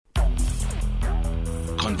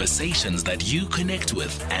Conversations that you connect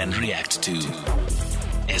with and react to.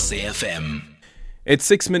 SAFM. It's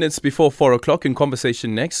 6 minutes before 4 o'clock. In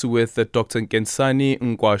conversation next with Dr Nkhensani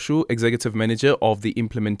Nkwashu, Executive Manager of the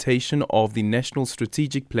Implementation of the National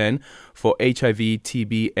Strategic Plan for HIV,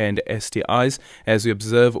 TB and STIs. As we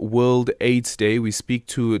observe World AIDS Day, we speak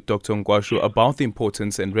to Dr Nkwashu about the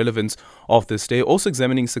importance and relevance of this day, also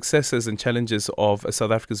examining successes and challenges of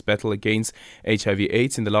South Africa's battle against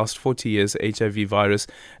HIV/AIDS. In the last 40 years, HIV virus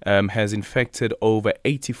has infected over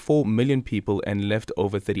 84 million people and left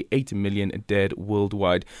over 38 million dead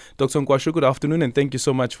worldwide. Dr. Nkwashu, good afternoon, and thank you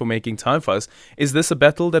so much for making time for us. Is this a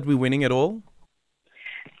battle that we're winning at all?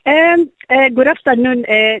 Good afternoon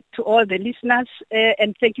to all the listeners,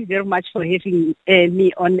 and thank you very much for having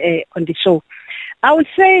me on the show. I would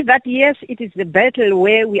say that yes, it is the battle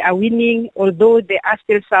where we are winning, although there are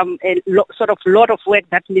still some lot of work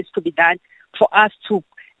that needs to be done for us to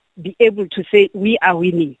be able to say we are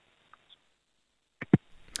winning.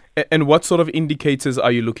 And what sort of indicators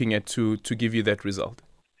are you looking at to give you that result?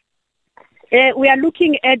 We are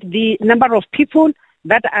looking at the number of people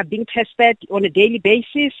that are being tested on a daily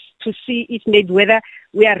basis to see if maybe whether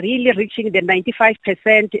we are really reaching the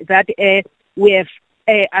 95% that we have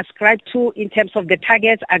ascribed to in terms of the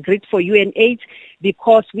targets agreed for UNAIDS,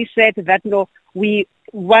 because we said that we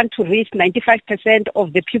want to reach 95%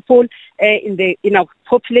 of the people in our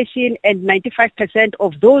population, and 95%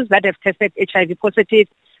 of those that have tested HIV positive,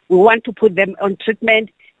 we want to put them on treatment.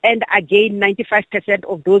 And again, 95%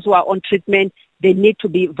 of those who are on treatment, they need to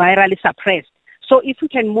be virally suppressed. So if we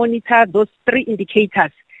can monitor those three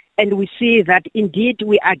indicators and we see that indeed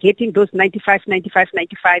we are getting those 95,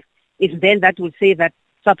 it's then that will say that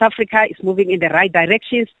South Africa is moving in the right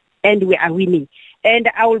directions and we are winning. And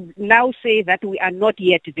I will now say that we are not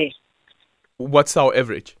yet there. What's our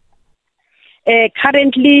average?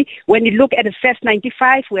 Currently, when you look at the first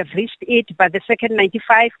 95, we have reached it, but the second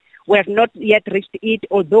 95, we have not yet reached it,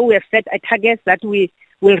 although we have set a target that we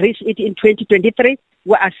will reach it in 2023.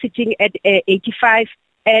 We are sitting at 85,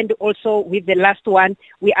 and also with the last one,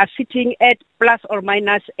 we are sitting at plus or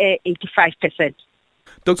minus 85%.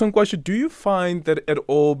 Dr. Nkwashu, do you find that at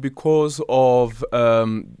all, because of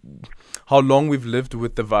how long we've lived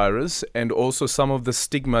with the virus and also some of the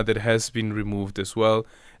stigma that has been removed as well,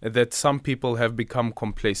 that some people have become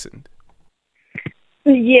complacent?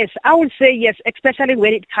 Yes, I would say yes, especially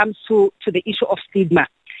when it comes to the issue of stigma.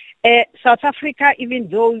 South Africa, even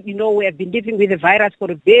though, we have been living with the virus for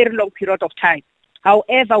a very long period of time,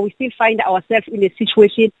 however, we still find ourselves in a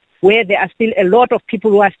situation where there are still a lot of people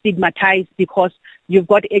who are stigmatized because you've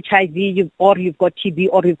got HIV, or you've got TB,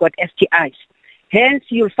 or you've got STIs. Hence,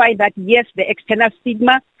 you'll find that, yes, the external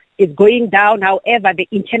stigma is going down. However, the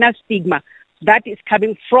internal stigma that is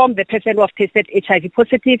coming from the person who has tested HIV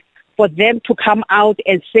positive, for them to come out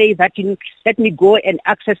and say that, let me go and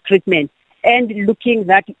access treatment. And looking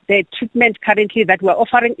that the treatment currently that we're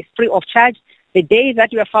offering is free of charge. The day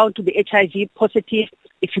that you are found to be HIV positive,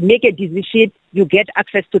 if you make a decision, you get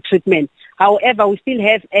access to treatment. However, we still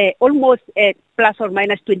have almost plus or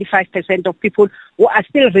minus 25% of people who are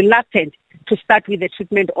still reluctant to start with the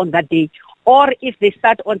treatment on that day. Or if they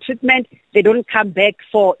start on treatment, they don't come back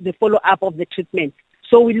for the follow-up of the treatment.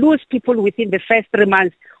 So we lose people within the first 3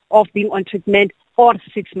 months of being on treatment, or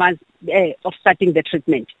 6 months of starting the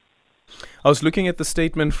treatment. I was looking at the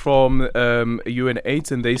statement from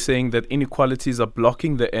UNAIDS, and they're saying that inequalities are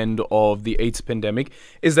blocking the end of the AIDS pandemic.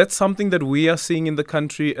 Is that something that we are seeing in the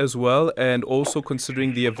country as well, and also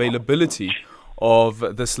considering the availability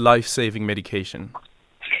of this life-saving medication?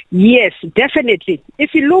 Yes, definitely.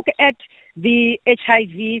 If you look at the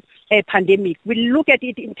HIV pandemic, we look at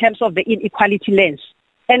it in terms of the inequality lens.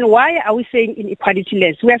 And why are we saying inequality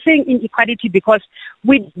lens? We are saying inequality because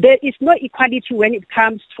there is no equality when it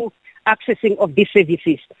comes to accessing of these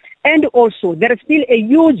services. And also, there is still a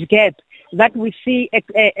huge gap that we see,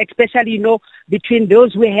 especially, between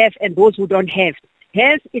those who have and those who don't have.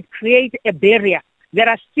 Hence, it creates a barrier. There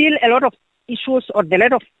are still a lot of issues or a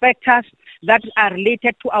lot of factors that are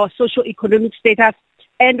related to our socio-economic status,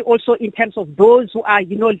 and also in terms of those who are,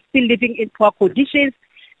 still living in poor conditions,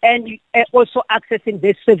 and also accessing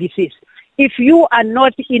these services. If you are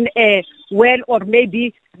not in a or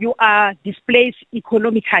maybe you are displaced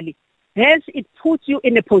economically, hence it puts you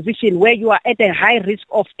in a position where you are at a high risk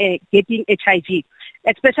of getting HIV,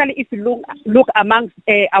 especially if you look amongst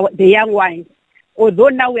the young ones. Although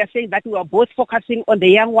now we are saying that we are both focusing on the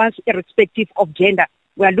young ones irrespective of gender.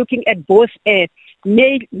 We are looking at both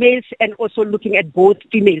males and also looking at both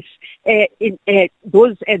females,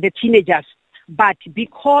 the teenagers. But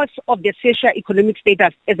because of the socio-economic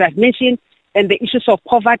status, as I've mentioned, and the issues of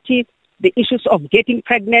poverty, the issues of getting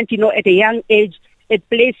pregnant, at a young age. It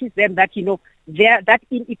places them that, that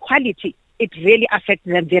inequality, it really affects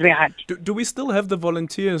them very hard. Do we still have the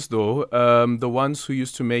volunteers, though, the ones who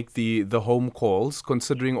used to make the home calls,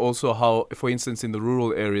 considering also how, for instance, in the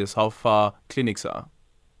rural areas, how far clinics are?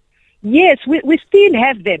 Yes, we still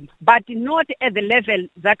have them, but not at the level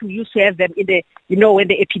that we used to have them in the, when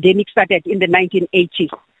the epidemic started in the 1980s.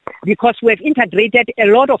 Because we have integrated a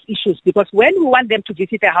lot of issues. Because when we want them to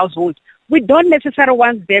visit a household, we don't necessarily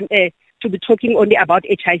want them to be talking only about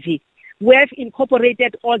HIV. We have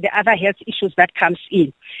incorporated all the other health issues that comes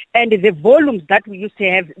in. And the volumes that we used to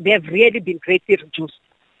have, they have really been greatly reduced.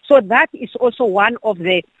 So that is also one of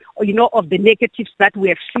the, of the negatives that we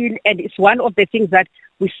have seen. And it's one of the things that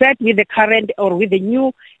we said with the current or with the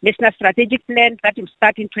new National Strategic Plan that will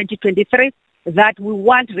start in 2023, that we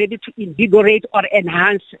want really to invigorate or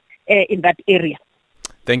enhance in that area.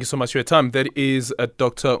 Thank you so much for your time. That is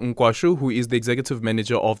Dr. Nkwashu, who is the Executive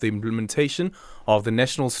Manager of the implementation of the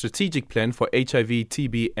National Strategic Plan for HIV,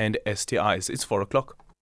 TB and STIs. It's 4 o'clock.